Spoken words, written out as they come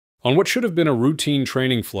On what should have been a routine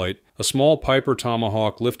training flight, a small Piper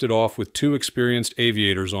Tomahawk lifted off with two experienced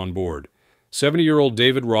aviators on board. 70-year-old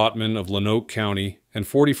David Rottman of Lonoke County and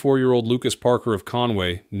 44-year-old Lucas Parker of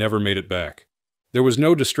Conway never made it back. There was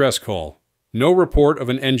no distress call, no report of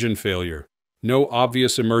an engine failure, no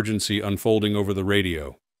obvious emergency unfolding over the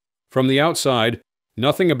radio. From the outside,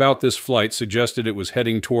 nothing about this flight suggested it was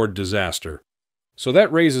heading toward disaster. So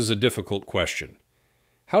that raises a difficult question.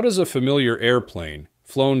 How does a familiar airplane,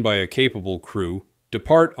 flown by a capable crew,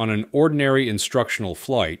 depart on an ordinary instructional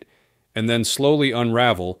flight and then slowly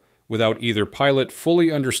unravel without either pilot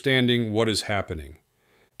fully understanding what is happening?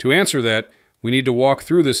 To answer that, we need to walk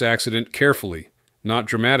through this accident carefully, not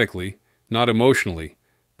dramatically, not emotionally,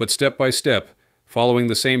 but step by step, following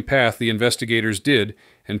the same path the investigators did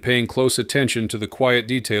and paying close attention to the quiet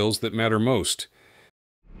details that matter most.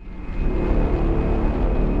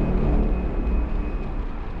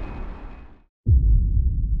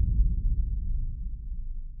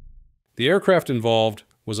 The aircraft involved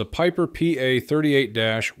was a Piper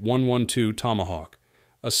PA-38-112 Tomahawk,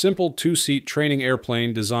 a simple two-seat training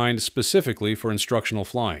airplane designed specifically for instructional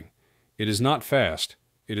flying. It is not fast,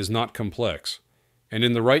 it is not complex, and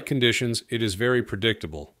in the right conditions, it is very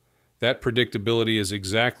predictable. That predictability is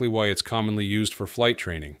exactly why it's commonly used for flight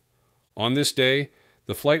training. On this day,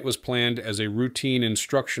 the flight was planned as a routine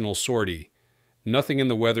instructional sortie. Nothing in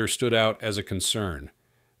the weather stood out as a concern.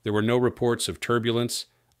 There were no reports of turbulence,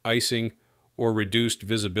 icing, or reduced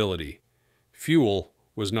visibility. Fuel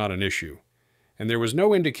was not an issue, and there was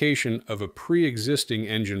no indication of a pre-existing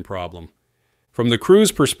engine problem. From the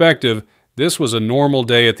crew's perspective, this was a normal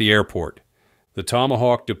day at the airport. The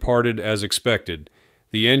Tomahawk departed as expected.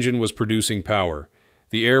 The engine was producing power.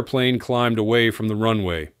 The airplane climbed away from the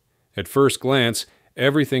runway. At first glance,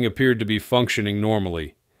 everything appeared to be functioning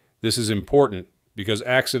normally. This is important because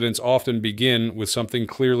accidents often begin with something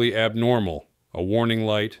clearly abnormal. A warning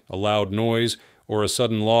light, a loud noise, or a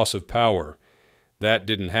sudden loss of power. That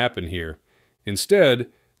didn't happen here. Instead,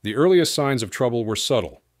 the earliest signs of trouble were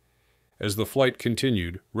subtle. As the flight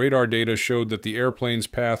continued, radar data showed that the airplane's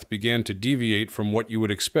path began to deviate from what you would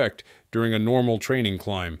expect during a normal training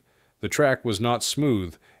climb. The track was not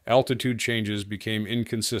smooth, altitude changes became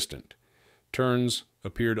inconsistent. Turns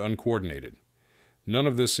appeared uncoordinated. None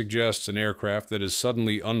of this suggests an aircraft that is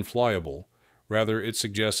suddenly unflyable. Rather, it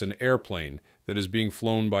suggests an airplane that is being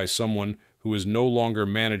flown by someone who is no longer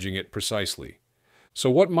managing it precisely. So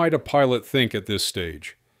what might a pilot think at this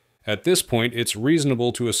stage? At this point, it's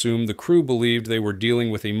reasonable to assume the crew believed they were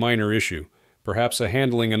dealing with a minor issue, perhaps a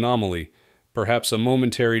handling anomaly, perhaps a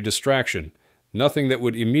momentary distraction, nothing that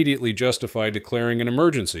would immediately justify declaring an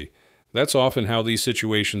emergency. That's often how these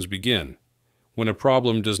situations begin. When a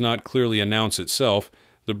problem does not clearly announce itself,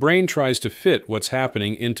 the brain tries to fit what's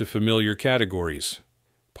happening into familiar categories.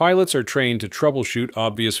 Pilots are trained to troubleshoot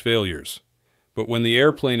obvious failures. But when the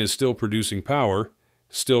airplane is still producing power,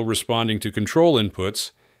 still responding to control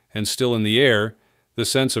inputs, and still in the air, the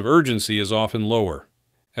sense of urgency is often lower.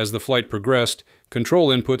 As the flight progressed, control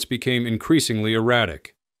inputs became increasingly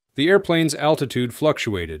erratic. The airplane's altitude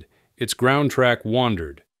fluctuated, its ground track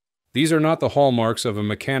wandered. These are not the hallmarks of a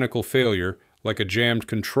mechanical failure like a jammed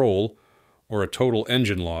control or a total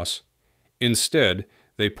engine loss. Instead,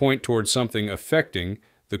 they point towards something affecting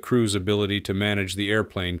the crew's ability to manage the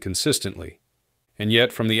airplane consistently. And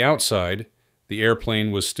yet, from the outside, the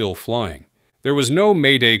airplane was still flying. There was no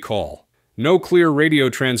Mayday call, no clear radio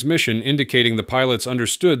transmission indicating the pilots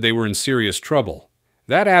understood they were in serious trouble.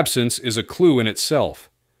 That absence is a clue in itself.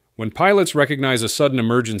 When pilots recognize a sudden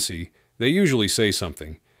emergency, they usually say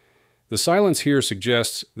something. The silence here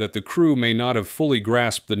suggests that the crew may not have fully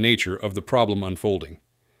grasped the nature of the problem unfolding.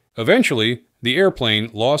 Eventually, the airplane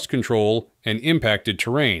lost control and impacted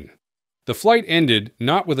terrain. The flight ended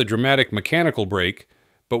not with a dramatic mechanical break,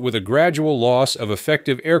 but with a gradual loss of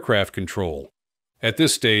effective aircraft control. At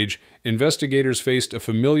this stage, investigators faced a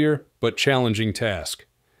familiar but challenging task.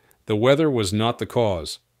 The weather was not the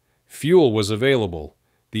cause. Fuel was available.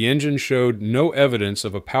 The engine showed no evidence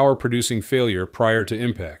of a power-producing failure prior to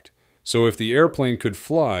impact. So if the airplane could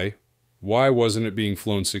fly, why wasn't it being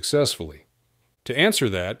flown successfully? To answer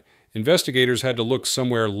that, investigators had to look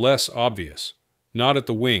somewhere less obvious. Not at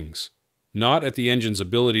the wings, not at the engine's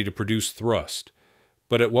ability to produce thrust,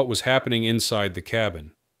 but at what was happening inside the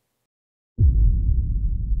cabin.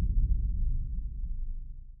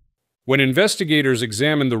 When investigators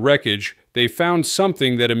examined the wreckage, they found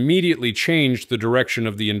something that immediately changed the direction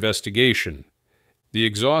of the investigation. The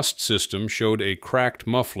exhaust system showed a cracked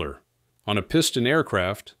muffler. On a piston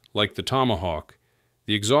aircraft, like the Tomahawk,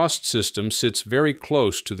 the exhaust system sits very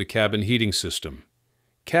close to the cabin heating system.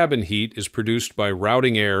 Cabin heat is produced by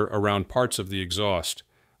routing air around parts of the exhaust,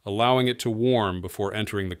 allowing it to warm before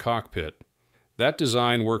entering the cockpit. That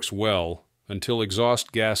design works well until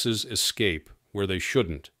exhaust gases escape where they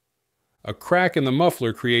shouldn't. A crack in the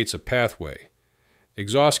muffler creates a pathway.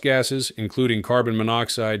 Exhaust gases, including carbon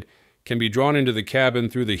monoxide, can be drawn into the cabin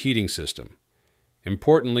through the heating system.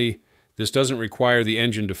 Importantly, this doesn't require the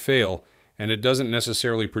engine to fail, and it doesn't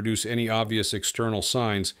necessarily produce any obvious external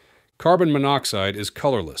signs. Carbon monoxide is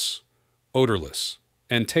colorless, odorless,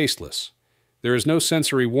 and tasteless. There is no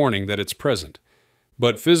sensory warning that it's present,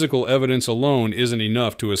 but physical evidence alone isn't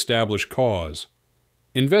enough to establish cause.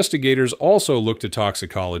 Investigators also look to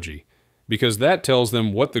toxicology, because that tells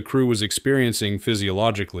them what the crew was experiencing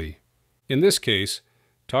physiologically. In this case,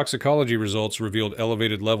 toxicology results revealed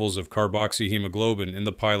elevated levels of carboxyhemoglobin in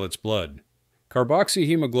the pilot's blood.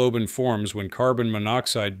 Carboxyhemoglobin forms when carbon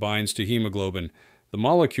monoxide binds to hemoglobin, the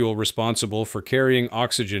molecule responsible for carrying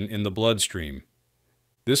oxygen in the bloodstream.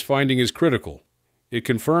 This finding is critical. It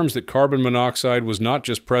confirms that carbon monoxide was not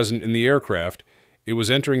just present in the aircraft, it was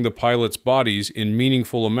entering the pilots' bodies in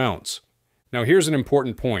meaningful amounts. Now here's an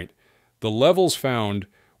important point. The levels found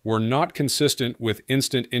were not consistent with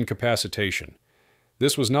instant incapacitation.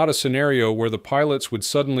 This was not a scenario where the pilots would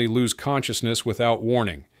suddenly lose consciousness without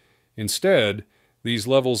warning. Instead, these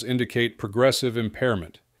levels indicate progressive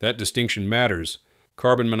impairment. That distinction matters.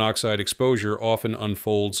 Carbon monoxide exposure often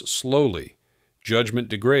unfolds slowly. Judgment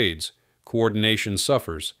degrades, coordination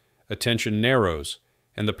suffers, attention narrows,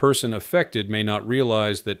 and the person affected may not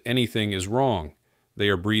realize that anything is wrong. They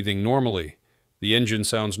are breathing normally. The engine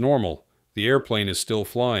sounds normal. The airplane is still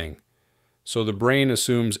flying. So the brain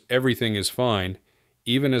assumes everything is fine,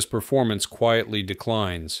 even as performance quietly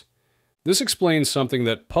declines. This explains something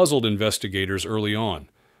that puzzled investigators early on: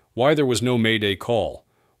 why there was no Mayday call,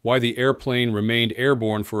 why the airplane remained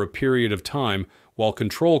airborne for a period of time while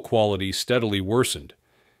control quality steadily worsened,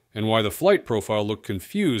 and why the flight profile looked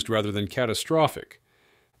confused rather than catastrophic.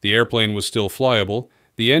 The airplane was still flyable,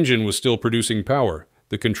 the engine was still producing power,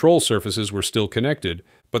 the control surfaces were still connected,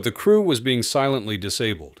 but the crew was being silently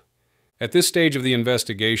disabled. At this stage of the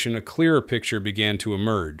investigation, a clearer picture began to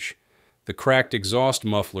emerge. The cracked exhaust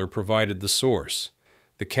muffler provided the source.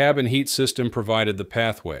 The cabin heat system provided the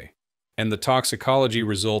pathway. And the toxicology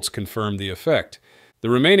results confirmed the effect.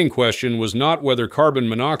 The remaining question was not whether carbon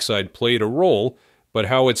monoxide played a role, but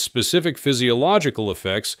how its specific physiological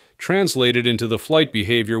effects translated into the flight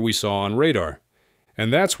behavior we saw on radar.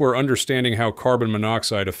 And that's where understanding how carbon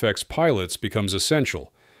monoxide affects pilots becomes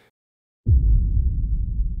essential.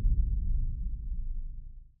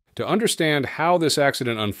 To understand how this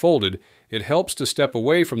accident unfolded, it helps to step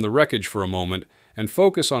away from the wreckage for a moment and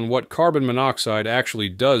focus on what carbon monoxide actually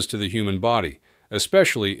does to the human body,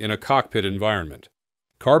 especially in a cockpit environment.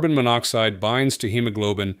 Carbon monoxide binds to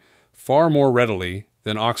hemoglobin far more readily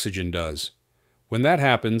than oxygen does. When that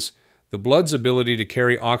happens, the blood's ability to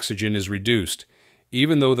carry oxygen is reduced,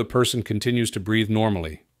 even though the person continues to breathe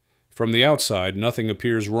normally. From the outside, nothing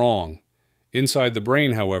appears wrong. Inside the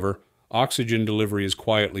brain, however, oxygen delivery is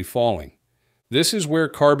quietly falling. This is where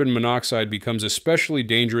carbon monoxide becomes especially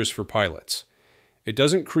dangerous for pilots. It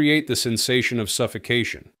doesn't create the sensation of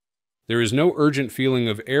suffocation. There is no urgent feeling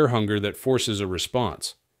of air hunger that forces a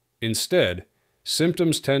response. Instead,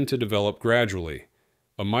 symptoms tend to develop gradually.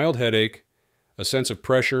 A mild headache, a sense of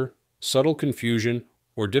pressure, subtle confusion,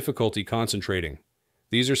 or difficulty concentrating.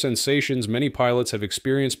 These are sensations many pilots have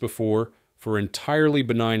experienced before for entirely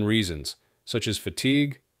benign reasons, such as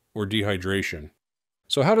fatigue or dehydration.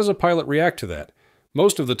 So how does a pilot react to that?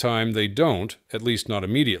 Most of the time they don't, at least not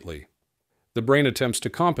immediately. The brain attempts to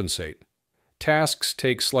compensate. Tasks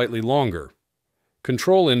take slightly longer.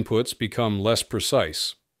 Control inputs become less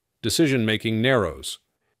precise. Decision-making narrows.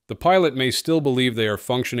 The pilot may still believe they are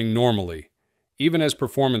functioning normally, even as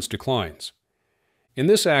performance declines. In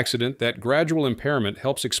this accident, that gradual impairment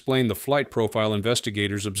helps explain the flight profile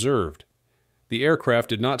investigators observed. The aircraft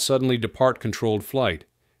did not suddenly depart controlled flight.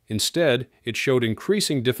 Instead, it showed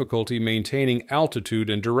increasing difficulty maintaining altitude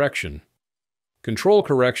and direction. Control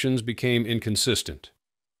corrections became inconsistent.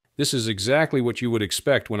 This is exactly what you would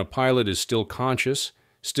expect when a pilot is still conscious,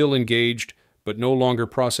 still engaged, but no longer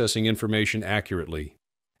processing information accurately.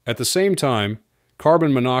 At the same time,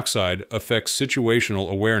 carbon monoxide affects situational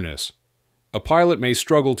awareness. A pilot may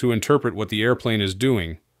struggle to interpret what the airplane is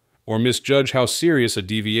doing, or misjudge how serious a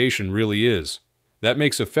deviation really is. That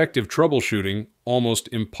makes effective troubleshooting almost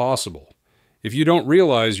impossible. If you don't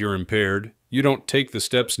realize you're impaired, you don't take the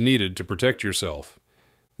steps needed to protect yourself.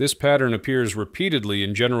 This pattern appears repeatedly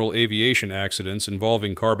in general aviation accidents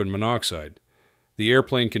involving carbon monoxide. The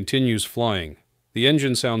airplane continues flying. The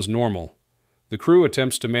engine sounds normal. The crew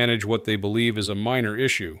attempts to manage what they believe is a minor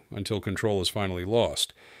issue until control is finally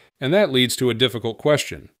lost. And that leads to a difficult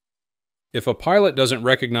question. If a pilot doesn't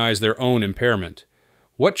recognize their own impairment,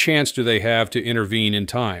 what chance do they have to intervene in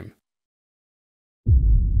time?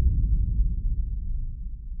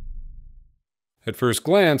 At first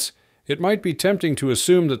glance, it might be tempting to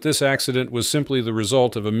assume that this accident was simply the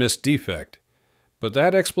result of a missed defect. But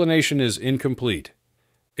that explanation is incomplete.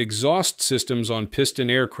 Exhaust systems on piston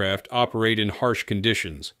aircraft operate in harsh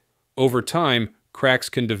conditions. Over time, cracks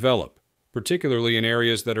can develop, particularly in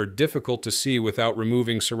areas that are difficult to see without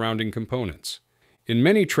removing surrounding components. In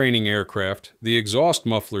many training aircraft, the exhaust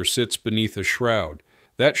muffler sits beneath a shroud.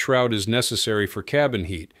 That shroud is necessary for cabin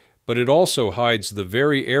heat, but it also hides the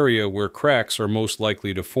very area where cracks are most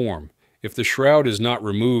likely to form. If the shroud is not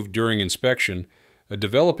removed during inspection, a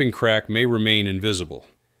developing crack may remain invisible.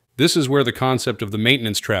 This is where the concept of the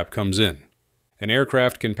maintenance trap comes in. An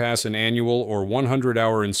aircraft can pass an annual or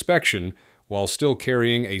 100-hour inspection while still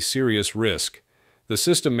carrying a serious risk. The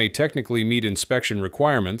system may technically meet inspection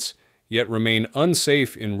requirements, yet remain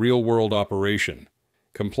unsafe in real-world operation.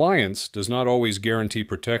 Compliance does not always guarantee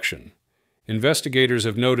protection. Investigators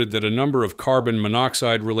have noted that a number of carbon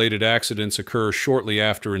monoxide-related accidents occur shortly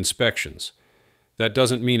after inspections. That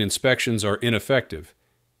doesn't mean inspections are ineffective.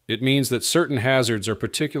 It means that certain hazards are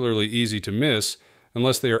particularly easy to miss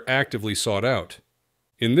unless they are actively sought out.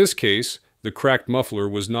 In this case, the cracked muffler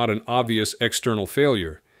was not an obvious external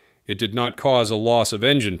failure. It did not cause a loss of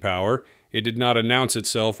engine power. It did not announce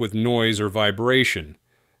itself with noise or vibration.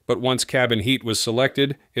 But once cabin heat was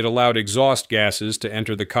selected, it allowed exhaust gases to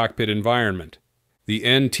enter the cockpit environment. The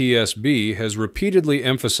NTSB has repeatedly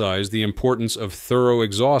emphasized the importance of thorough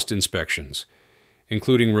exhaust inspections,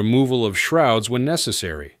 including removal of shrouds when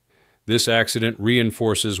necessary. This accident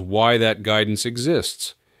reinforces why that guidance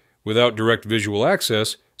exists. Without direct visual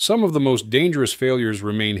access, some of the most dangerous failures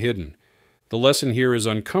remain hidden. The lesson here is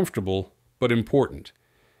uncomfortable, but important.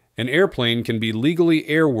 An airplane can be legally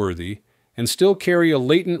airworthy and still carry a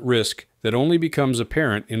latent risk that only becomes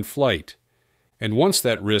apparent in flight. And once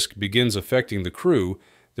that risk begins affecting the crew,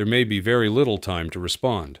 there may be very little time to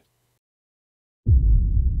respond.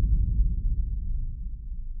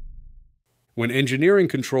 When engineering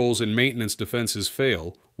controls and maintenance defenses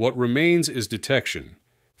fail, what remains is detection.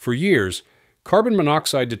 For years, carbon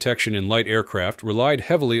monoxide detection in light aircraft relied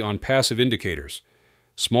heavily on passive indicators,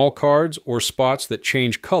 small cards or spots that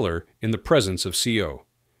change color in the presence of CO.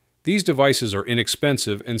 These devices are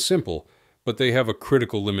inexpensive and simple, but they have a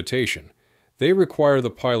critical limitation. They require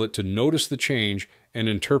the pilot to notice the change and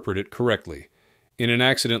interpret it correctly. In an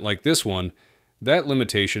accident like this one, that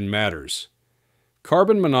limitation matters.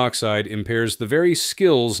 Carbon monoxide impairs the very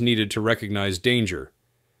skills needed to recognize danger.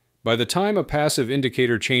 By the time a passive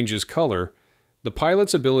indicator changes color, the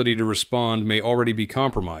pilot's ability to respond may already be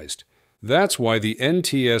compromised. That's why the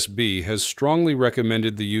NTSB has strongly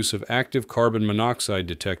recommended the use of active carbon monoxide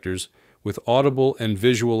detectors with audible and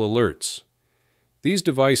visual alerts. These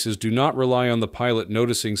devices do not rely on the pilot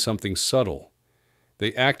noticing something subtle.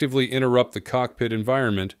 They actively interrupt the cockpit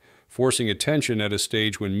environment, forcing attention at a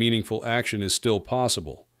stage when meaningful action is still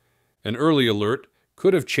possible. An early alert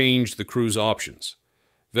could have changed the crew's options.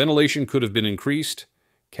 Ventilation could have been increased,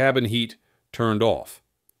 cabin heat turned off.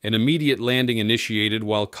 An immediate landing initiated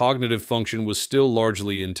while cognitive function was still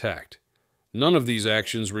largely intact. None of these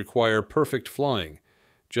actions require perfect flying,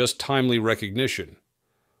 just timely recognition.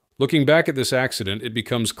 Looking back at this accident, it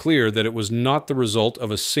becomes clear that it was not the result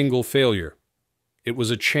of a single failure. It was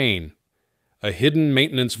a chain, a hidden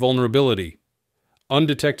maintenance vulnerability,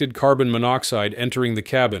 undetected carbon monoxide entering the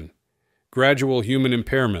cabin, gradual human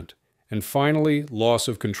impairment, and finally, loss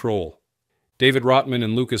of control. David Rottman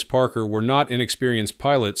and Lucas Parker were not inexperienced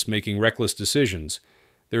pilots making reckless decisions.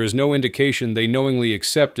 There is no indication they knowingly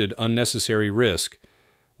accepted unnecessary risk.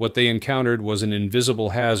 What they encountered was an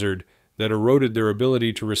invisible hazard that eroded their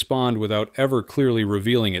ability to respond without ever clearly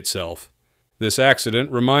revealing itself. This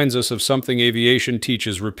accident reminds us of something aviation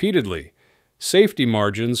teaches repeatedly. Safety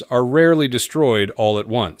margins are rarely destroyed all at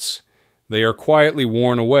once. They are quietly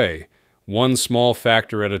worn away, one small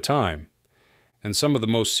factor at a time. And some of the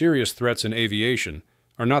most serious threats in aviation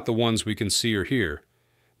are not the ones we can see or hear,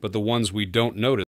 but the ones we don't notice.